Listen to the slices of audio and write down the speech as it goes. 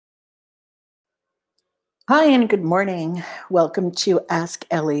Hi, and good morning. Welcome to Ask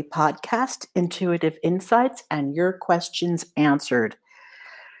Ellie podcast, intuitive insights and your questions answered.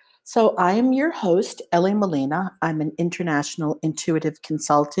 So, I am your host, Ellie Molina. I'm an international intuitive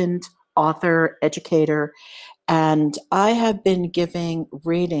consultant, author, educator, and I have been giving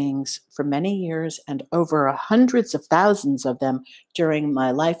readings for many years and over hundreds of thousands of them during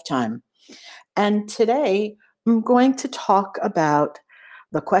my lifetime. And today, I'm going to talk about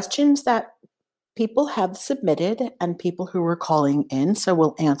the questions that people have submitted and people who are calling in. So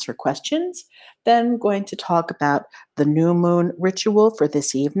we'll answer questions. Then going to talk about the new moon ritual for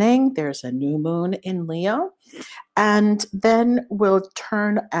this evening. There's a new moon in Leo. And then we'll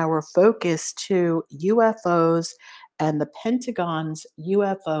turn our focus to UFOs and the Pentagon's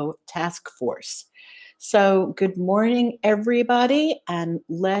UFO task force. So, good morning, everybody, and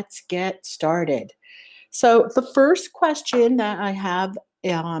let's get started. So, the first question that I have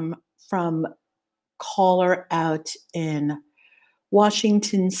from caller out in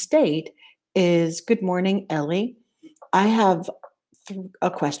Washington State is good morning, Ellie. I have a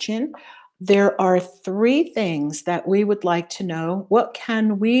question. There are three things that we would like to know. What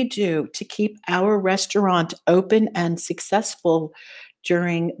can we do to keep our restaurant open and successful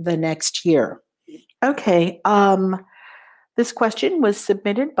during the next year? Okay. This question was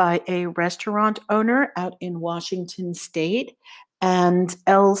submitted by a restaurant owner out in Washington State. And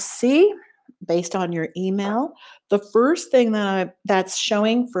LC, based on your email, the first thing that's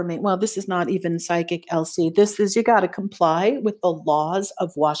showing for me, well, this is not even psychic LC. This is you got to comply with the laws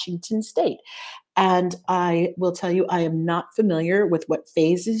of Washington State. And I will tell you, I am not familiar with what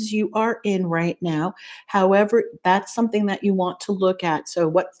phases you are in right now. However, that's something that you want to look at. So,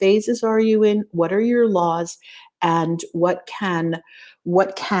 what phases are you in? What are your laws? And what can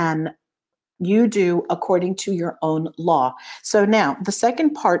you do according to your own law? So now the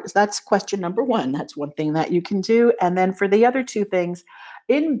second part is that's question number one. That's one thing that you can do. And then for the other two things,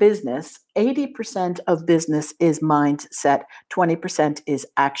 in business, 80% of business is mindset, 20% is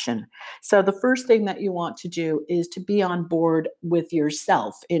action. So the first thing that you want to do is to be on board with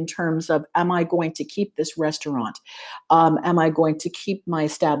yourself in terms of, am I going to keep this restaurant? Am I going to keep my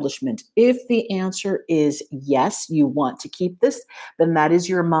establishment? If the answer is yes, you want to keep this, then that is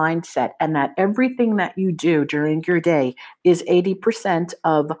your mindset, and that everything that you do during your day is 80%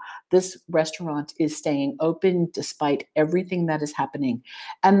 of this restaurant is staying open despite everything that is happening.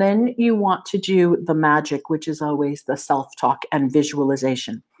 And then you want to do the magic, which is always the self talk and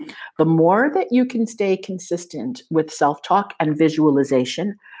visualization. The more that you can stay consistent with self talk and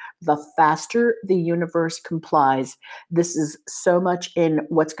visualization, the faster the universe complies. This is so much in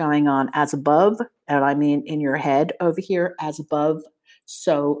what's going on as above, and I mean in your head over here, as above,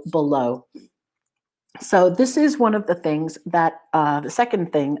 so below. So this is one of the things that the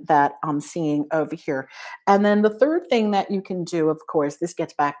second thing that I'm seeing over here. And then the third thing that you can do, of course, this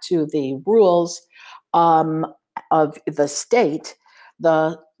gets back to the rules um, of the state.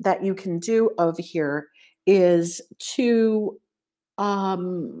 The that you can do over here is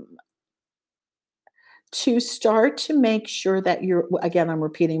um, to start to make sure that you're, again, I'm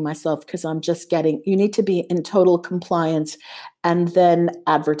repeating myself because I'm just getting, you need to be in total compliance and then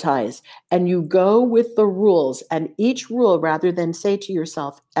advertise. And you go with the rules, and each rule, rather than say to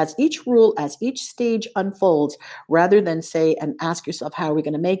yourself, as each rule, as each stage unfolds, rather than say and ask yourself, how are we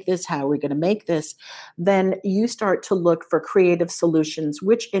going to make this? How are we going to make this? Then you start to look for creative solutions,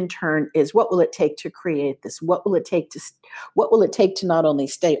 which in turn is, what will it take to create this? What will it take to not only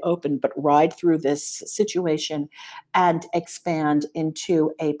stay open, but ride through this situation and expand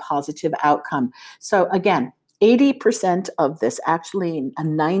into a positive outcome? So, again, 80% of this, actually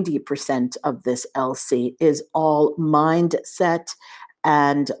 90% of this LC, is all mindset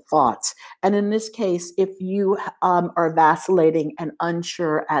and thoughts. And in this case, if you are vacillating and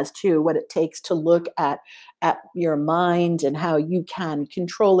unsure as to what it takes to look at your mind and how you can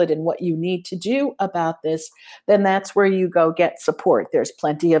control it and what you need to do about this, then that's where you go get support. There's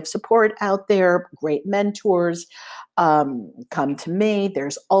plenty of support out there, great mentors. Come to me.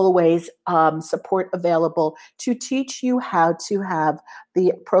 There's always support available to teach you how to have the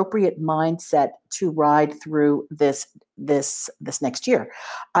appropriate mindset to ride through this next year.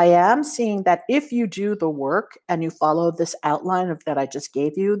 I am seeing that if you do the work and you follow this outline of that I just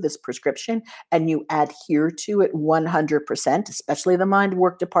gave you, this prescription, and you adhere to it 100%, especially the mind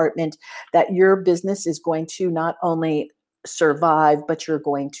work department, that your business is going to not only survive, but you're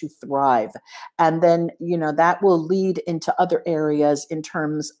going to thrive. And then, that will lead into other areas in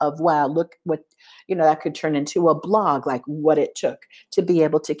terms of, wow, look what, that could turn into a blog, like what it took to be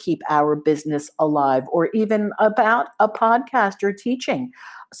able to keep our business alive, or even about a podcast or teaching.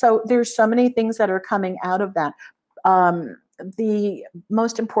 So there's so many things that are coming out of that. The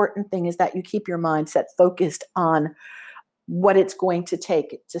most important thing is that you keep your mindset focused on what it's going to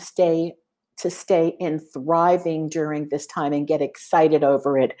take to stay in thriving during this time and get excited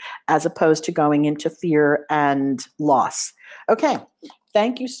over it, as opposed to going into fear and loss. Okay,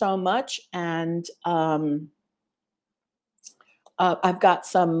 thank you so much. And I've got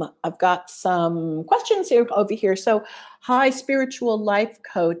some questions here over here. So, hi, spiritual life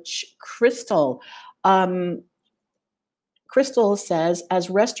coach Crystal. Crystal says, as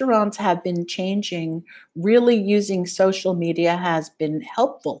restaurants have been changing, really using social media has been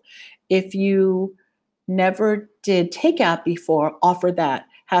helpful. If you never did takeout before, offer that.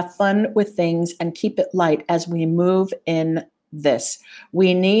 Have fun with things and keep it light as we move in this.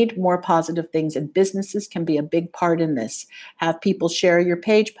 We need more positive things, and businesses can be a big part in this. Have people share your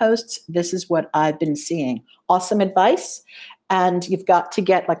page posts. This is what I've been seeing. Awesome advice. And you've got to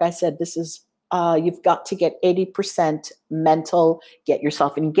get, like I said, you've got to get 80% mental, get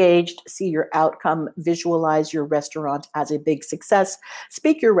yourself engaged, see your outcome, visualize your restaurant as a big success,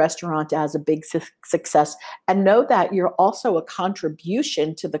 speak your restaurant as a big success, and know that you're also a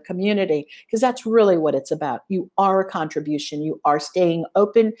contribution to the community, because that's really what it's about. You are a contribution. You are staying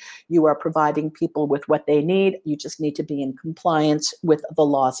open. You are providing people with what they need. You just need to be in compliance with the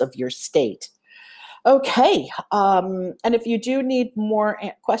laws of your state. Okay, and if you do need more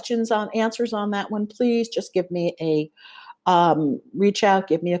answers on that one, please just give me a reach out,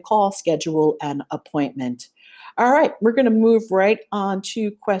 give me a call, schedule an appointment. All right, we're going to move right on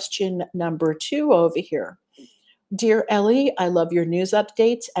to question number 2 over here. Dear Ellie, I love your news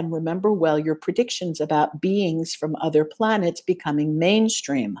updates and remember well your predictions about beings from other planets becoming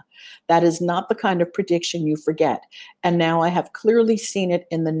mainstream. That is not the kind of prediction you forget. And now I have clearly seen it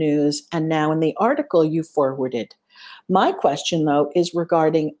in the news and now in the article you forwarded. My question, though, is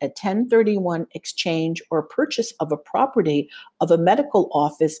regarding a 1031 exchange or purchase of a property of a medical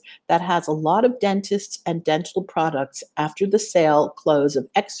office that has a lot of dentists and dental products after the sale close of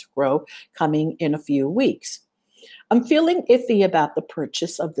escrow coming in a few weeks. I'm feeling iffy about the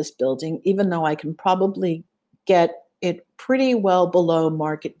purchase of this building, even though I can probably get it pretty well below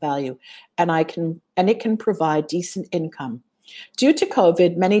market value, and it can provide decent income. Due to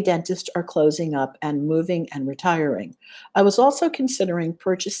COVID, many dentists are closing up and moving and retiring. I was also considering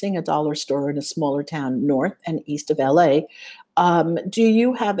purchasing a dollar store in a smaller town north and east of LA. Do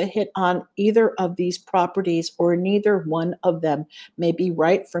you have a hit on either of these properties, or neither one of them may be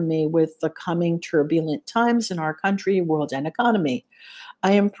right for me with the coming turbulent times in our country, world, and economy?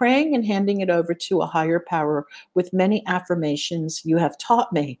 I am praying and handing it over to a higher power with many affirmations you have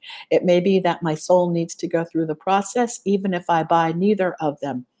taught me. It may be that my soul needs to go through the process, even if I buy neither of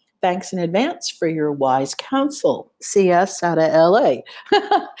them. Thanks in advance for your wise counsel. CS out of LA.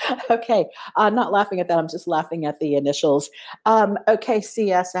 Okay, I'm not laughing at that. I'm just laughing at the initials. Okay,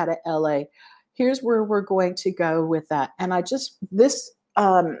 CS out of LA. Here's where we're going to go with that. And this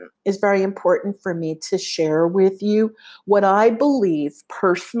is very important for me to share with you. What I believe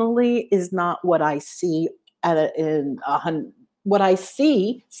personally is not what I see what I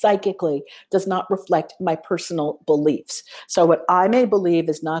see psychically does not reflect my personal beliefs. So what I may believe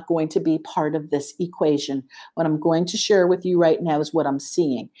is not going to be part of this equation. What I'm going to share with you right now is what I'm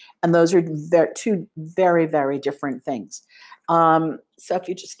seeing. And those are two very, very different things. So if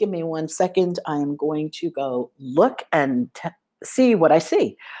you just give me 1 second, I am going to go look and see what I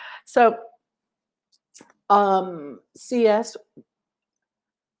see. So CS,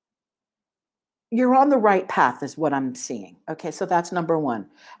 you're on the right path is what I'm seeing. Okay, so that's number 1.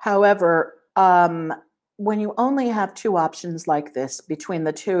 However, when you only have 2 options like this between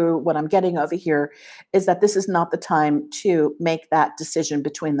the two, what I'm getting over here is that this is not the time to make that decision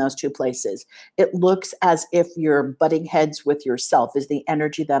between those 2 places. It looks as if you're butting heads with yourself is the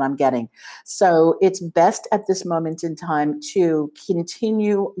energy that I'm getting. So it's best at this moment in time to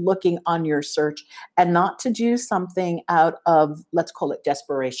continue looking on your search and not to do something out of, let's call it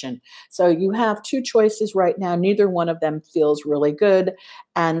desperation. So you have 2 choices right now. Neither one of them feels really good.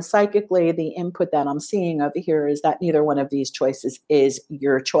 And psychically, the input that I'm seeing over here is that neither one of these choices is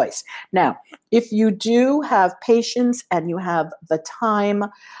your choice. Now, if you do have patience and you have the time,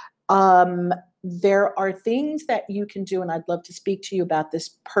 There are things that you can do, and I'd love to speak to you about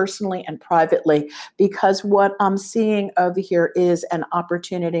this personally and privately, because what I'm seeing over here is an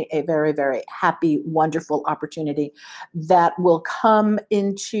opportunity, a very, very happy, wonderful opportunity that will come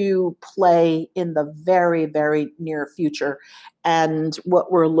into play in the very, very near future. And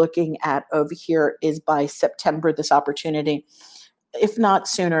what we're looking at over here is by September, this opportunity, if not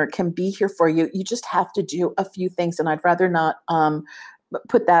sooner, can be here for you. You just have to do a few things, and I'd rather not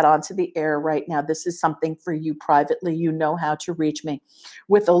put that onto the air right now. This is something for you privately. You know how to reach me.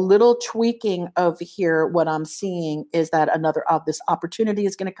 With a little tweaking over here, what I'm seeing is that another of this opportunity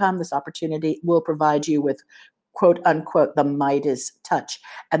is going to come. This opportunity will provide you with, quote unquote, the Midas touch.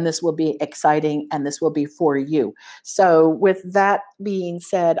 And this will be exciting, and this will be for you. So with that being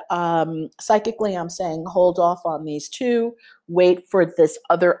said, psychically, I'm saying hold off on these two, wait for this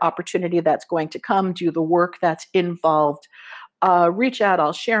other opportunity that's going to come, do the work that's involved. Reach out,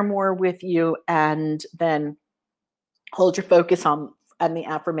 I'll share more with you, and then hold your focus on and the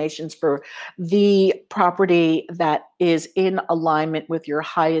affirmations for the property that is in alignment with your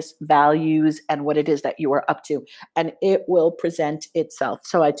highest values and what it is that you are up to, and it will present itself.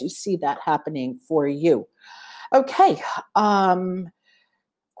 So I do see that happening for you. Okay.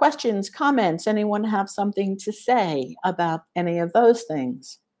 Questions, comments? Anyone have something to say about any of those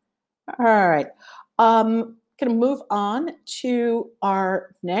things? All right. Going to move on to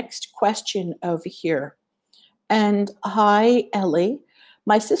our next question over here. And hi, Ellie.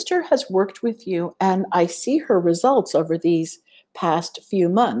 My sister has worked with you, and I see her results over these past few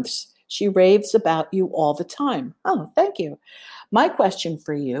months. She raves about you all the time. Oh, thank you. My question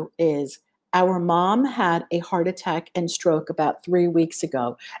for you is, our mom had a heart attack and stroke about 3 weeks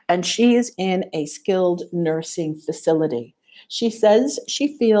ago, and she is in a skilled nursing facility. She says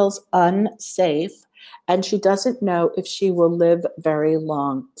she feels unsafe, and she doesn't know if she will live very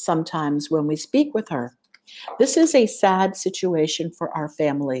long sometimes when we speak with her. This is a sad situation for our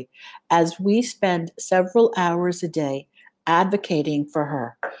family, as we spend several hours a day advocating for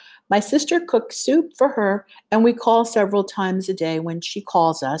her. My sister cooks soup for her, and we call several times a day when she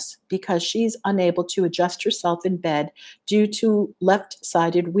calls us because she's unable to adjust herself in bed due to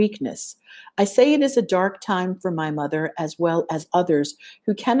left-sided weakness. I say it is a dark time for my mother as well as others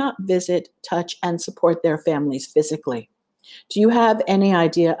who cannot visit, touch, and support their families physically. Do you have any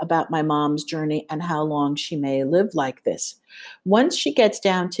idea about my mom's journey and how long she may live like this? Once she gets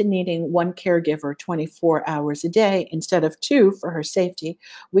down to needing one caregiver 24 hours a day instead of two for her safety,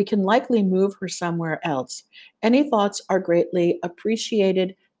 we can likely move her somewhere else. Any thoughts are greatly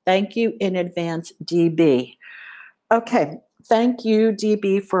appreciated. Thank you in advance, DB. Okay, thank you,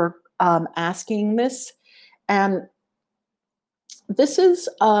 DB, for asking this. And this is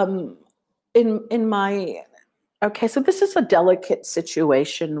in my Okay, so this is a delicate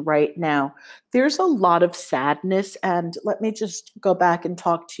situation right now. There's a lot of sadness, and let me just go back and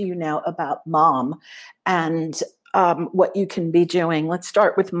talk to you now about mom and what you can be doing. Let's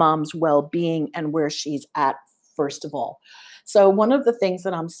start with mom's well-being and where she's at, first of all. So one of the things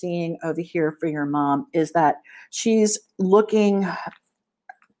that I'm seeing over here for your mom is that she's looking.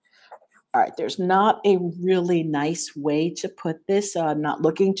 All right, there's not a really nice way to put this. I'm not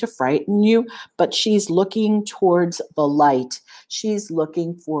looking to frighten you, but she's looking towards the light. She's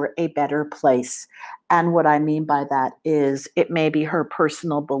looking for a better place. And what I mean by that is it may be her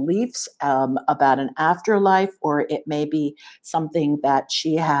personal beliefs about an afterlife, or it may be something that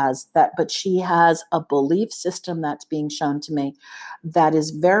she has but she has a belief system that's being shown to me that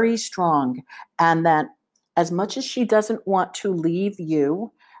is very strong, and that as much as she doesn't want to leave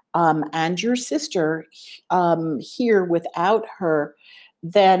you, and your sister here without her,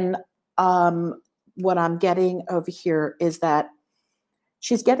 then what I'm getting over here is that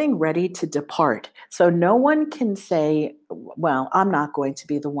she's getting ready to depart. So no one can say, well, I'm not going to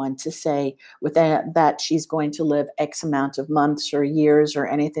be the one to say with that she's going to live X amount of months or years or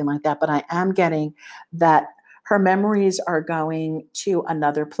anything like that. But I am getting that her memories are going to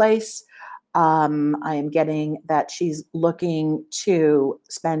another place. I am getting that she's looking to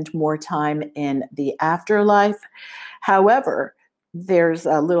spend more time in the afterlife. However, here's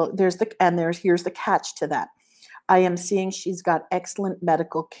the catch to that. I am seeing she's got excellent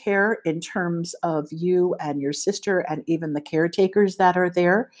medical care in terms of you and your sister and even the caretakers that are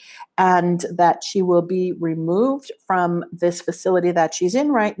there, and that she will be removed from this facility that she's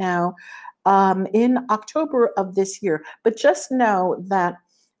in right now in October of this year. But just know that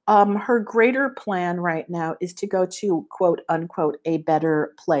her greater plan right now is to go to quote unquote a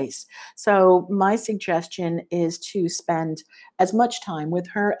better place. So my suggestion is to spend as much time with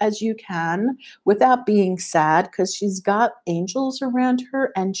her as you can without being sad, because she's got angels around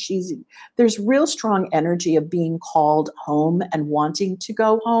her, and there's real strong energy of being called home and wanting to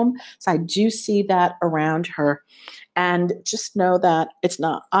go home. So I do see that around her. And just know that it's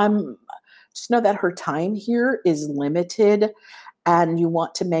not I'm just know that her time here is limited, and you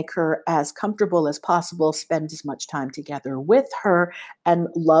want to make her as comfortable as possible, spend as much time together with her, and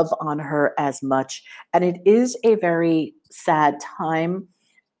love on her as much. And it is a very sad time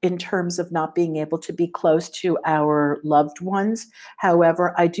in terms of not being able to be close to our loved ones.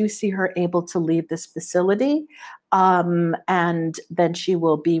 However, I do see her able to leave this facility, and then she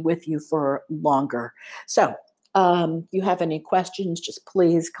will be with you for longer. So, you have any questions, just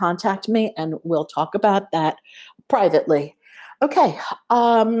please contact me and we'll talk about that privately. Okay.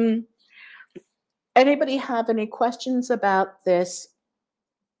 Um, Anybody have any questions about this?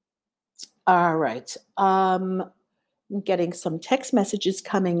 All right. I'm getting some text messages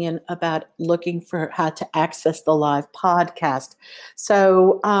coming in about looking for how to access the live podcast.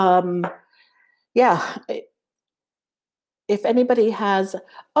 So, yeah, if anybody has,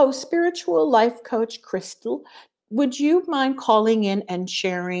 oh, spiritual life coach Crystal, would you mind calling in and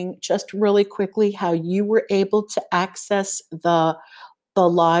sharing just really quickly how you were able to access the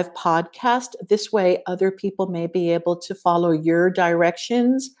live podcast? This way, other people may be able to follow your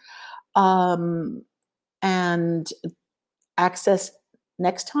directions, um, and access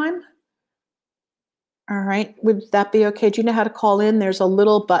next time. All right. Would that be okay? Do you know how to call in? There's a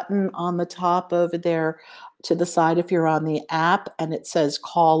little button on the top over there to the side if you're on the app, and it says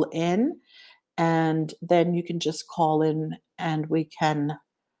call in. And then you can just call in and we can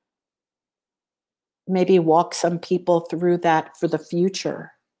maybe walk some people through that for the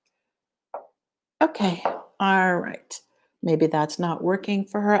future. Okay. All right. Maybe that's not working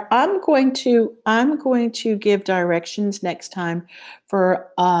for her. I'm going to give directions next time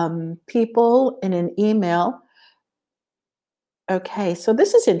for people in an email. Okay, so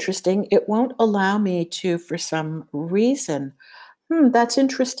this is interesting. It won't allow me to for some reason. That's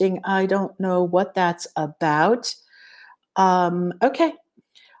interesting. I don't know what that's about. Okay,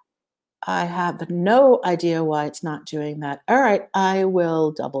 I have no idea why it's not doing that. All right, I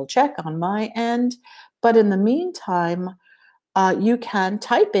will double check on my end. But in the meantime, you can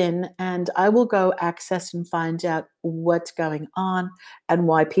type in and I will go access and find out what's going on and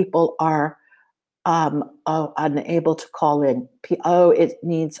why people are unable to call in. It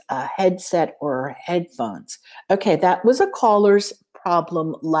needs a headset or headphones. Okay, that was a caller's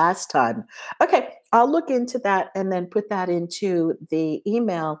problem last time. Okay, I'll look into that and then put that into the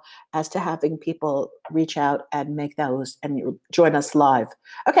email as to having people reach out and make those and join us live.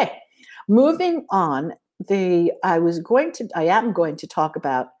 Okay, moving on. I am going to talk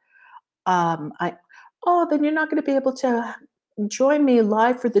about, I, oh, then you're not going to be able to join me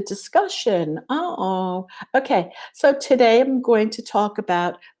live for the discussion. Oh, okay. So today I'm going to talk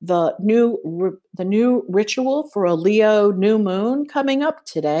about the new ritual for a Leo new moon coming up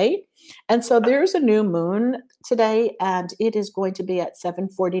today. And so there's a new moon today, and it is going to be at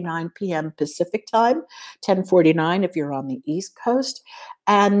 7:49 p.m. Pacific time, 10:49 if you're on the East Coast.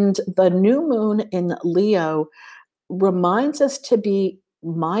 And the new moon in Leo reminds us to be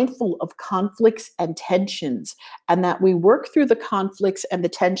mindful of conflicts and tensions, and that we work through the conflicts and the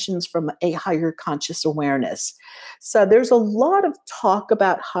tensions from a higher conscious awareness. So there's a lot of talk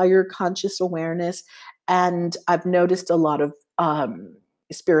about higher conscious awareness, and I've noticed a lot of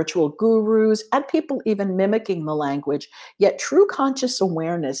spiritual gurus and people even mimicking the language. Yet true conscious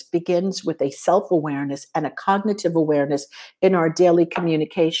awareness begins with a self-awareness and a cognitive awareness in our daily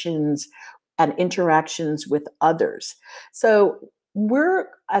communications and interactions with others. So we're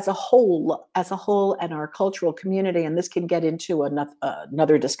as a whole and our cultural community, and this can get into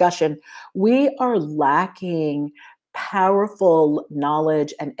another discussion, we are lacking powerful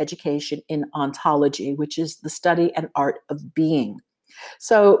knowledge and education in ontology, which is the study and art of being.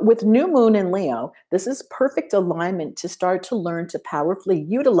 So, with new moon in Leo, this is perfect alignment to start to learn to powerfully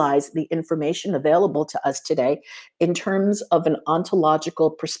utilize the information available to us today in terms of an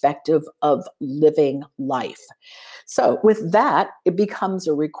ontological perspective of living life. So, with that, it becomes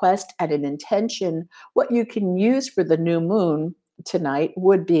a request and an intention. What you can use for the new moon tonight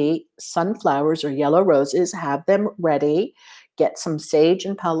would be sunflowers or yellow roses, have them ready. Get some sage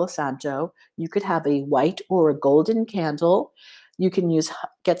and Palo Santo. You could have a white or a golden candle. You can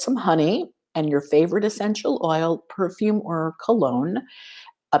get some honey and your favorite essential oil, perfume, or cologne,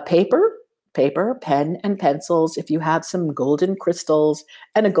 a paper, paper, pen, and pencils, if you have some golden crystals,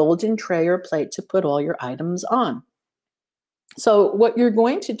 and a golden tray or plate to put all your items on. So, what you're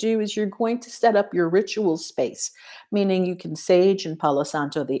going to do is you're going to set up your ritual space, meaning you can sage and Palo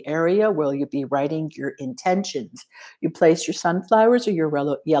Santo the area where you'll be writing your intentions. You place your sunflowers or your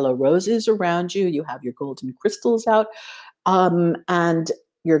yellow roses around you. You have your golden crystals out, and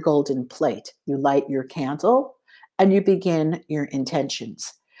your golden plate. You light your candle and you begin your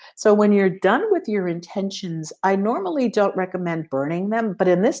intentions. So when you're done with your intentions, I normally don't recommend burning them, but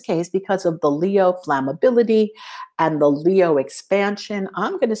in this case, because of the Leo flammability and the Leo expansion,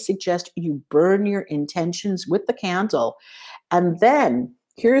 I'm going to suggest you burn your intentions with the candle. And then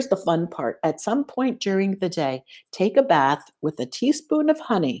here's the fun part. At some point during the day, take a bath with a teaspoon of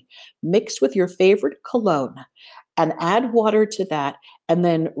honey mixed with your favorite cologne and add water to that, and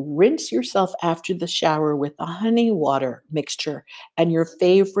then rinse yourself after the shower with the honey water mixture and your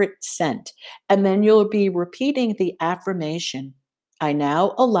favorite scent. And then you'll be repeating the affirmation, I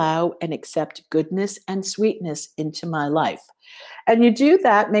now allow and accept goodness and sweetness into my life. And you do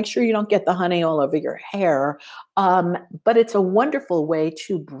that, make sure you don't get the honey all over your hair. But it's a wonderful way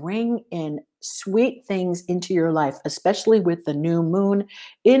to bring in sweet things into your life, especially with the new moon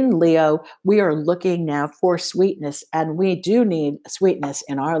in Leo. We are looking now for sweetness, and we do need sweetness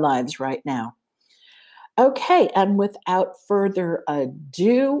in our lives right now. Okay, and without further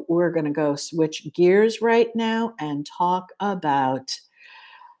ado, we're going to go switch gears right now and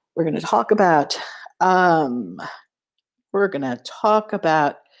we're going to talk about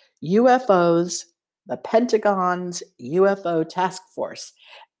UFOs, the Pentagon's UFO task force.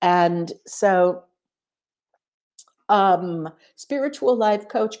 And so, spiritual life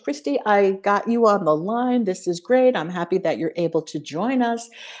coach Christy, I got you on the line. This is great. I'm happy that you're able to join us.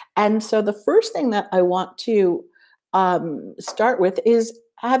 And so the first thing that I want to start with is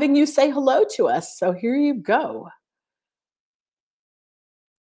having you say hello to us. So here you go.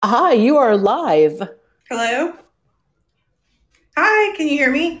 Hi, you are live. Hello? Hi, can you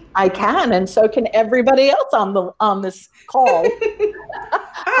hear me? I can, and so can everybody else on this call.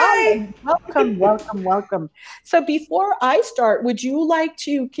 Hi. Welcome. So before I start, would you like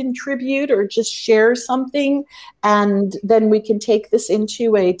to contribute or just share something, and then we can take this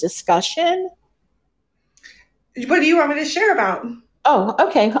into a discussion? What do you want me to share about? Oh,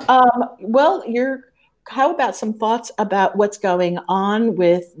 okay. Well, how about some thoughts about what's going on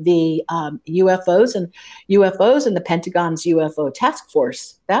with the UFOs and the Pentagon's UFO task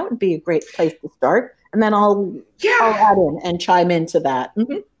force? That would be a great place to start. And then I'll add in and chime into that.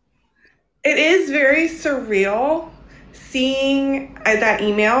 Mm-hmm. It is very surreal seeing that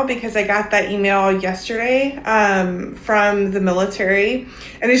email, because I got that email yesterday from the military.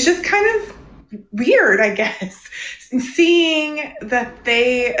 And it's just kind of weird, I guess, seeing that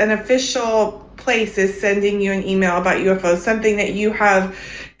an official place is sending you an email about UFOs, something that you have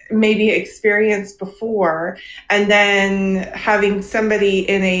maybe experienced before, and then having somebody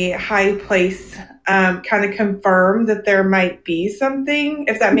in a high place kind of confirm that there might be something,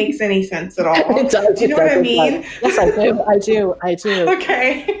 if that makes any sense at all. It does. Do you know what I mean? Yes, I do.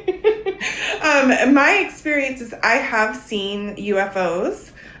 Okay. My experience is I have seen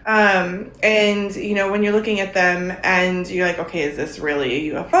UFOs. And, when you're looking at them and you're like, okay, is this really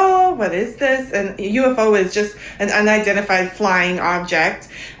a UFO? What is this? And a UFO is just an unidentified flying object.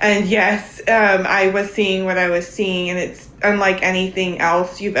 And yes, I was seeing what I was seeing, and it's unlike anything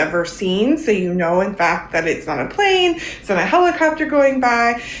else you've ever seen. So in fact, that it's not a plane, it's not a helicopter going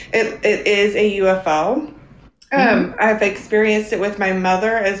by. It is a UFO. I've experienced it with my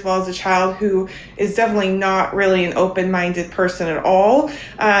mother, as well as a child who is definitely not really an open-minded person at all.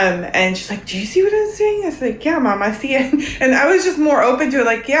 And she's like, do you see what I'm seeing? I was like, yeah, Mom, I see it. And I was just more open to it,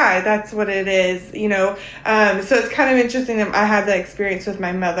 like, yeah, that's what it is, So it's kind of interesting that I had that experience with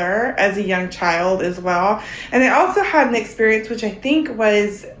my mother as a young child as well. And I also had an experience, which I think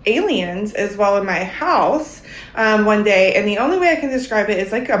was aliens as well, in my house one day. And the only way I can describe it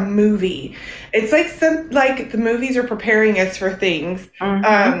is like a movie. It's like the movies are preparing us for things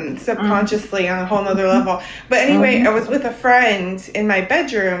subconsciously on a whole nother level. But anyway, I was with a friend in my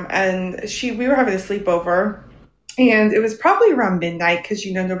bedroom, and we were having a sleepover. And it was probably around midnight, because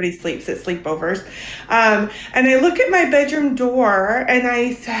nobody sleeps at sleepovers. And I look at my bedroom door and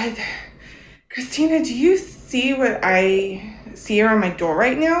I said, Christina, do you see what I see around my door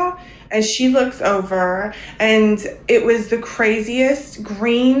right now? And she looks over, and it was the craziest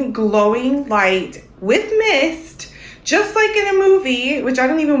green glowing light with mist just like in a movie, which I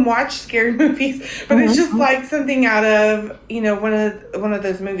don't even watch scary movies, but it's just Mhm. like something out of, one of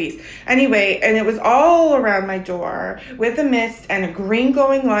those movies. Anyway, and it was all around my door with a mist and a green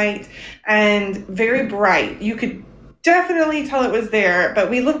glowing light and very bright. You could definitely tell it was there, but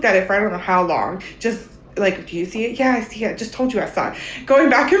we looked at it for I don't know how long. Just like, do you see it? Yeah, I see it. I just told you I saw it. Going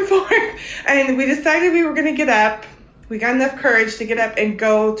back and forth. And we decided we were going to get up. We got enough courage to get up and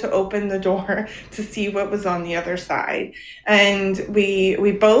go to open the door to see what was on the other side. And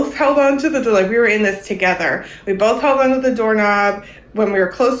we both held on to the door, like we were in this together. We both held onto the doorknob. When we were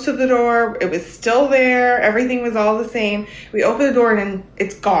close to the door, it was still there. Everything was all the same. We opened the door and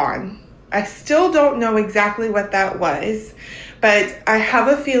it's gone. I still don't know exactly what that was, but I have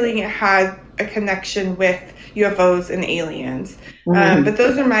a feeling it had a connection with UFOs and aliens. Mhm. But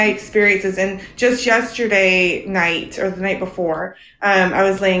those are my experiences. And just yesterday night or the night before, I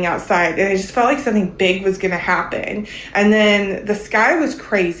was laying outside and I just felt like something big was going to happen. And then the sky was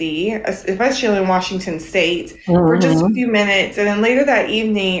crazy, especially in Washington State, for just a Mhm. few minutes. And then later that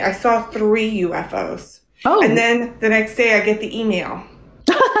evening, I saw 3 UFOs. And Oh. then the next day, I get the email.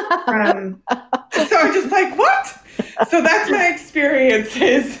 So I'm just like, what? So that's my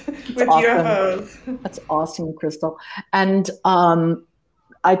experiences It's with awesome. UFOs. That's awesome, Crystal. And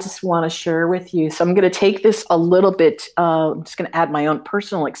I just want to share with you. So I'm going to take this a little bit. I'm just going to add my own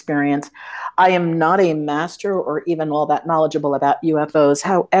personal experience. I am not a master or even all that knowledgeable about UFOs.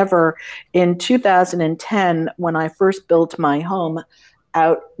 However, in 2010, when I first built my home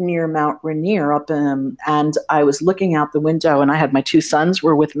out near Mount Rainier, and I was looking out the window, and I had my two sons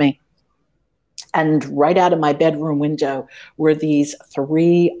were with me, and right out of my bedroom window were these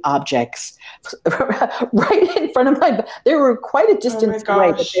three objects right in front of my. They were quite a Oh my distance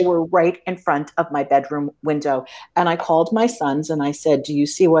away, but they gosh. were right in front of my bedroom window. And I called my sons and I said, "Do you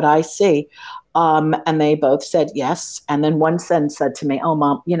see what I see?" And they both said yes. And then one son said to me, "Oh,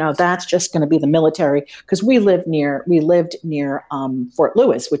 Mom, that's just going to be the military," because we lived near Fort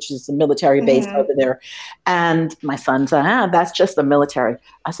Lewis, which is the military base Hmm. over there. And my son said, "That's just the military."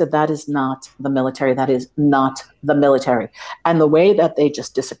 I said, "That is not the military. That is not the military." And the way that they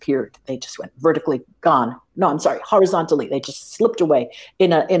just disappeared, they just went vertically gone. No, I'm sorry, horizontally. They just slipped away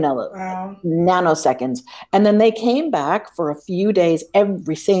in a Wow. nanoseconds. And then they came back for a few days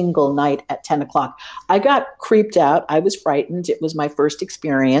every single night at 10 o'clock. I got creeped out. I was frightened. It was my first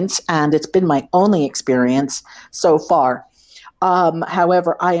experience, and it's been my only experience so far.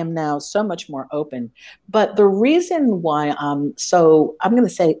 However, I am now so much more open. But the reason why I'm going to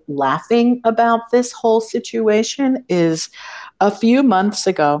say, laughing about this whole situation is a few months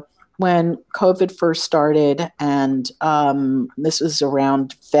ago when COVID first started, and this was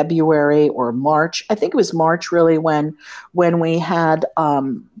around February or March. I think it was March, really, when we had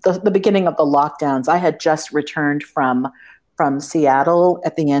the beginning of the lockdowns. I had just returned from Seattle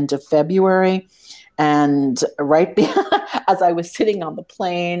at the end of February, and as I was sitting on the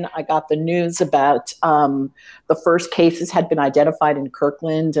plane, I got the news about the first cases had been identified in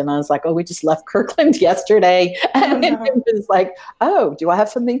Kirkland. And I was like, "Oh, we just left Kirkland yesterday." Oh And it no. was like, "Oh, do I have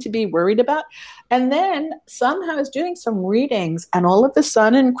something to be worried about?" And then somehow I was doing some readings, and all of a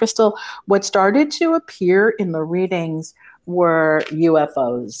sudden, Crystal, what started to appear in the readings were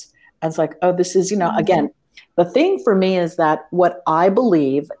UFOs. And it's like, "Oh, this is, Hmm. again, the thing for me is that what I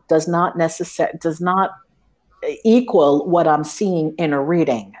believe does not equal what I'm seeing in a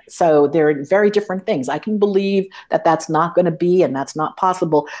reading. So they're very different things. I can believe that that's not going to be and that's not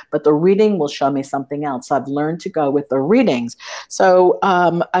possible, but the reading will show me something else. So I've learned to go with the readings. So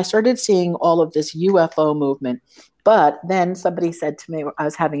I started seeing all of this UFO movement. But then somebody said to me, I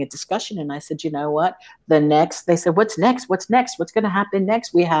was having a discussion, and I said, "You know what? They said, "What's next? What's next? What's going to happen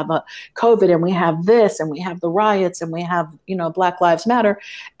next? We have a COVID, and we have this, and we have the riots, and we have, Black Lives Matter."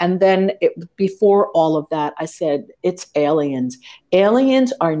 And then before all of that, I said, "It's aliens.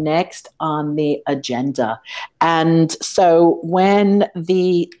 Aliens are next on the agenda." And so when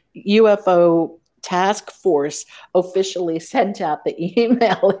the UFO task force officially sent out the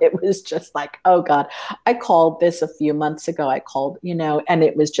email, it was just like, "Oh God." I called this a few months ago. I called, and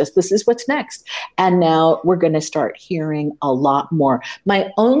it was just, "This is what's next." And now we're going to start hearing a lot more. My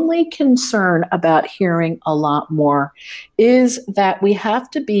only concern about hearing a lot more is that we have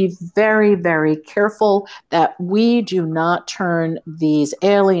to be very, very careful that we do not turn these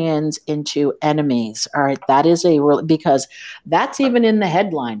aliens into enemies. All right. That is because that's even in the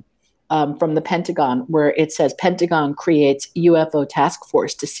headline. From the Pentagon, where it says Pentagon creates UFO task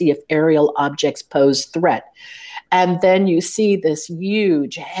force to see if aerial objects pose threat. And then you see this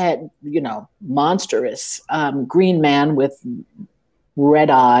huge head, monstrous green man with red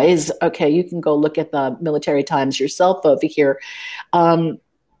eyes. Okay, you can go look at the Military Times yourself over here. Um,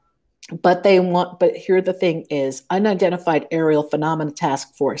 but here the thing is, unidentified aerial phenomena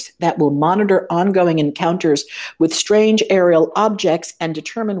task force that will monitor ongoing encounters with strange aerial objects and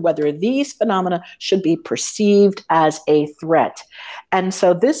determine whether these phenomena should be perceived as a threat. And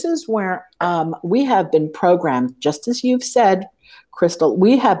so this is where we have been programmed, just as you've said, Crystal,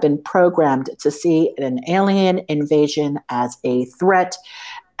 we have been programmed to see an alien invasion as a threat,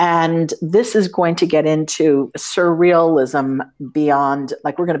 and this is going to get into surrealism beyond,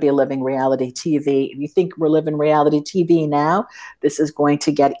 like, we're going to be living reality TV. If you think we're living reality TV now, this is going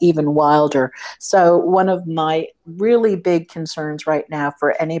to get even wilder. So, one of my really big concerns right now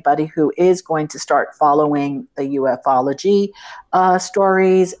for anybody who is going to start following the ufology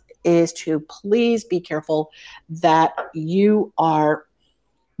stories is to please be careful that you are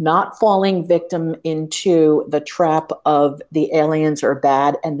not falling victim into the trap of the aliens are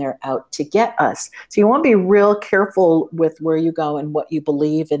bad and they're out to get us. So you want to be real careful with where you go and what you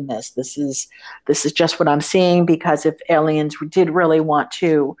believe in this. This is just what I'm seeing, because if aliens did really want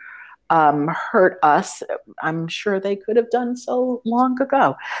to hurt us, I'm sure they could have done so long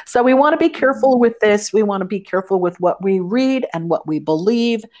ago. So we want to be careful with this. We want to be careful with what we read and what we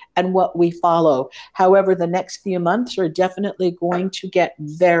believe and what we follow. However, the next few months are definitely going to get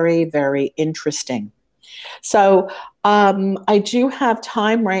very, very interesting. So I do have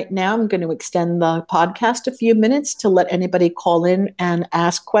time right now. I'm going to extend the podcast a few minutes to let anybody call in and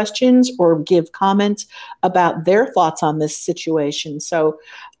ask questions or give comments about their thoughts on this situation. So,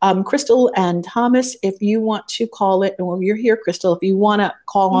 Crystal and Thomas, if you want to call it, well, you're here, Crystal, if you want to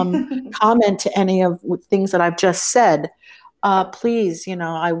call on comment to any of the things that I've just said, please,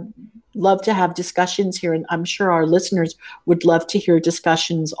 I love to have discussions here, and I'm sure our listeners would love to hear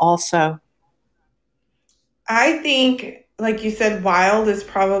discussions also. I think, like you said, wild is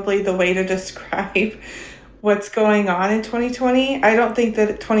probably the way to describe what's going on in 2020. I don't think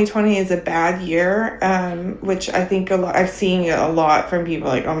that 2020 is a bad year, which I think I've seen a lot from people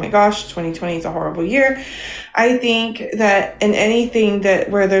like, oh my gosh, 2020 is a horrible year. I think that in anything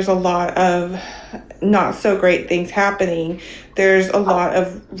where there's a lot of not so great things happening, there's a lot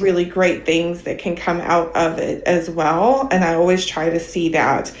of really great things that can come out of it as well. And I always try to see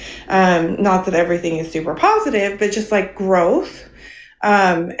that. Not that everything is super positive, but just like growth.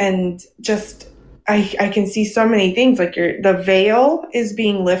 And just, I can see so many things, like the veil is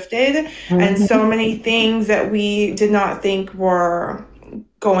being lifted, and so many things that we did not think were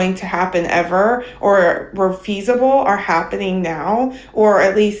going to happen ever or were feasible are happening now, or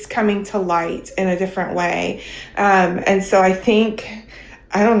at least coming to light in a different way. And so I think,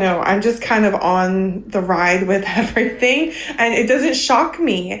 I don't know, I'm just kind of on the ride with everything, and it doesn't shock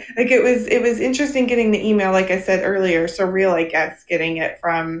me. Like, it was interesting getting the email, like I said earlier, surreal, I guess, getting it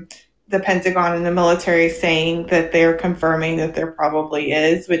from the Pentagon and the military saying that they're confirming that there probably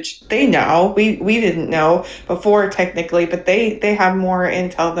is, which they know. We didn't know before technically, but they have more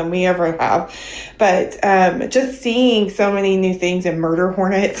intel than we ever have. But just seeing so many new things in murder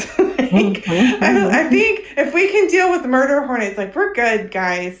hornets, I think if we can deal with murder hornets, like, we're good,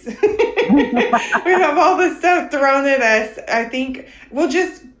 guys. We have all this stuff thrown at us. I think we'll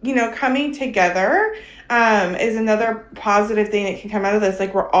just, coming together is another positive thing that can come out of this.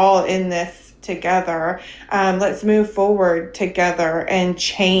 Like, we're all in this together. Let's move forward together and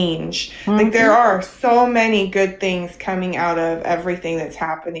change. Like, there are so many good things coming out of everything that's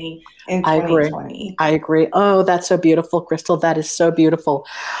happening in 2020. I agree. Oh, that's so beautiful, Crystal. That is so beautiful.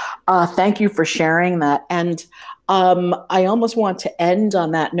 Thank you for sharing that. And I almost want to end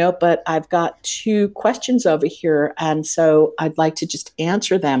on that note, but I've got two questions over here, and so I'd like to just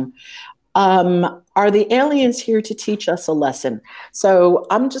answer them. Are the aliens here to teach us a lesson? So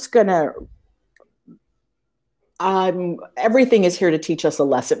I'm just going to everything is here to teach us a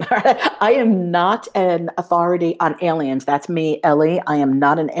lesson. I am not an authority on aliens. That's me, Ellie. I am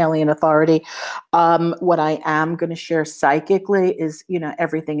not an alien authority. What I am going to share psychically is,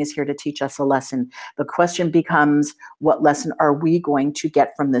 everything is here to teach us a lesson. The question becomes, what lesson are we going to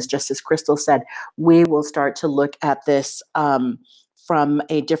get from this? Just as Crystal said, we will start to look at this from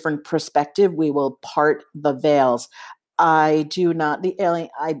a different perspective. We will part the veils. The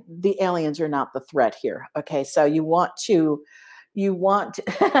aliens are not the threat here. Okay. So you want to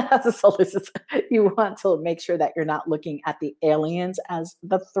make sure that you're not looking at the aliens as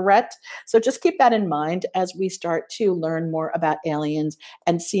the threat. So just keep that in mind as we start to learn more about aliens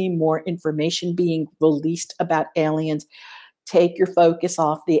and see more information being released about aliens. Take your focus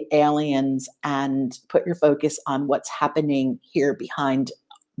off the aliens and put your focus on what's happening here behind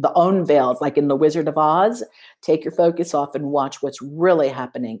the own veils, like in The Wizard of Oz. Take your focus off and watch what's really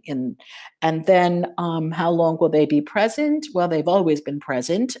happening in. And then how long will they be present? Well, they've always been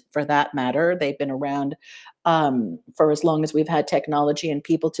present, for that matter. They've been around for as long as we've had technology and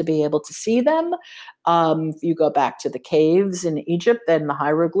people to be able to see them. If you go back to the caves in Egypt, then the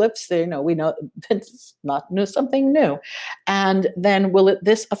hieroglyphs, we know it's not something new. And then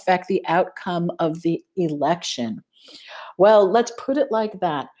this affect the outcome of the election? Well, let's put it like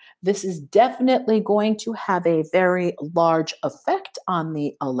that. This is definitely going to have a very large effect on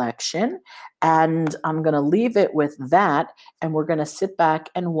the election. And I'm going to leave it with that. And we're going to sit back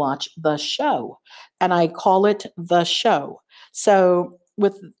and watch the show. And I call it The Show. So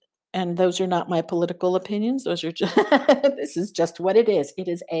and those are not my political opinions. Those are just, this is just what it is. It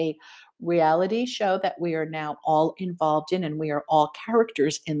is a reality show that we are now all involved in, and we are all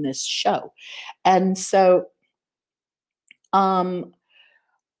characters in this show. And so,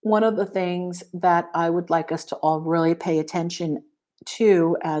 one of the things that I would like us to all really pay attention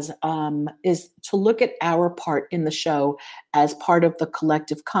to is to look at our part in the show as part of the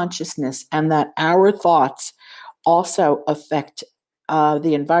collective consciousness, and that our thoughts also affect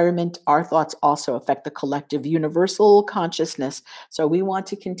the environment. Our thoughts also affect the collective universal consciousness. So we want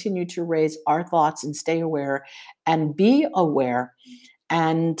to continue to raise our thoughts and stay aware and be aware.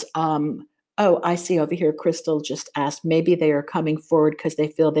 And I see over here, Crystal just asked, maybe they are coming forward because they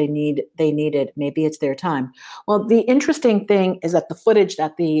feel they need it. Maybe it's their time. Well, the interesting thing is that the footage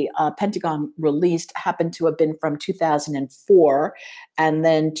that the Pentagon released happened to have been from 2004 and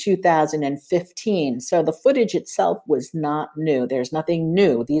then 2015. So the footage itself was not new. There's nothing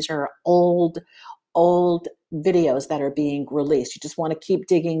new. These are old videos that are being released. You just want to keep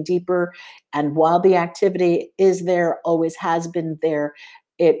digging deeper. And while the activity is there, always has been there,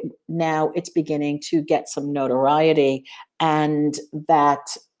 it's beginning to get some notoriety, and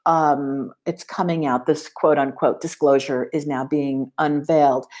that it's coming out. This quote unquote disclosure is now being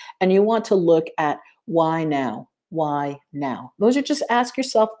unveiled. And you want to look at why now? Why now? Those are just ask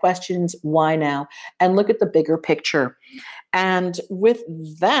yourself questions, why now? And look at the bigger picture. And with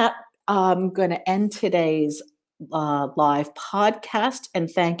that, I'm going to end today's live podcast and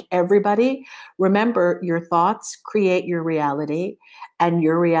thank everybody. Remember, your thoughts create your reality, and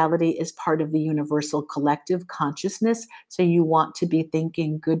your reality is part of the universal collective consciousness. So you want to be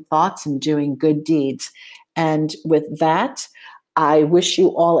thinking good thoughts and doing good deeds. And with that, I wish you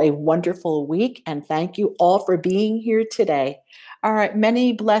all a wonderful week, and thank you all for being here today. All right,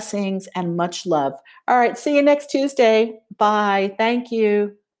 many blessings and much love. All right, see you next Tuesday. Bye. Thank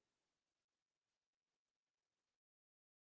you.